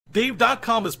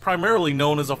Dave.com is primarily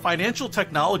known as a financial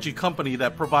technology company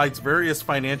that provides various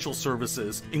financial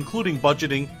services, including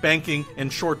budgeting, banking,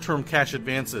 and short-term cash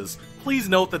advances. Please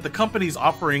note that the company's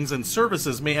offerings and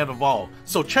services may have evolved,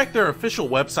 so check their official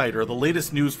website or the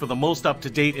latest news for the most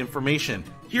up-to-date information.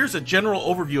 Here's a general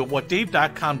overview of what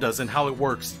Dave.com does and how it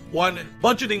works. 1.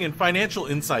 Budgeting and financial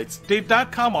insights.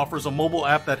 Dave.com offers a mobile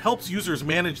app that helps users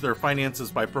manage their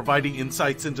finances by providing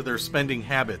insights into their spending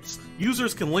habits.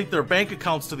 Users can link their bank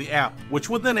accounts to the app, which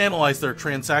would then analyze their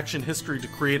transaction history to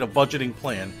create a budgeting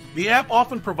plan. The app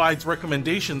often provides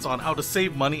recommendations on how to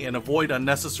save money and avoid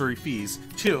unnecessary fees.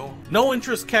 2.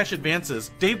 No-interest cash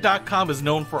advances. Dave.com is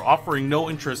known for offering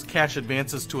no-interest cash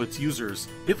advances to its users.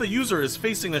 If a user is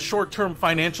facing a short-term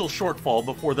financial shortfall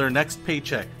before their next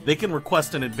paycheck, they can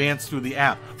request an advance through the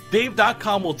app.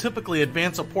 Dave.com will typically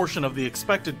advance a portion of the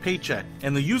expected paycheck,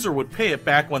 and the user would pay it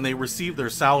back when they receive their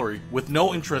salary, with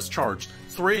no interest charged.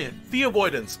 3. Fee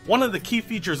avoidance. One of the key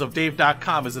features of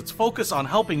Dave.com is its focus on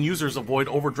helping users avoid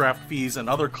overdraft fees and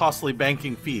other costly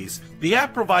banking fees. The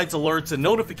app provides alerts and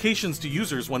notifications to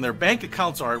users when their bank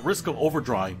accounts are at risk of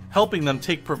overdrawing, helping them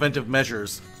take preventive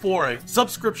measures. 4.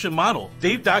 Subscription model.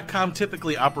 Dave.com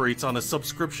typically operates on a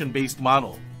subscription-based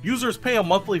model. Users pay a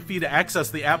monthly fee to access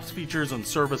the app's features and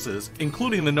services,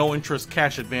 including the no-interest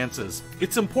cash advances.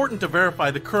 It's important to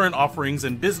verify the current offerings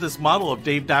and business model of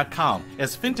Dave.com,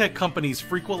 as fintech companies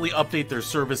frequently update their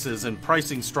services and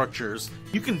pricing structures.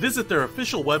 You can visit their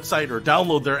official website or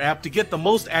download their app to get the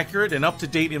most accurate and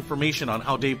up-to-date information on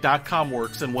how Dave.com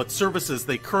works and what services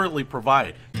they currently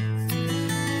provide.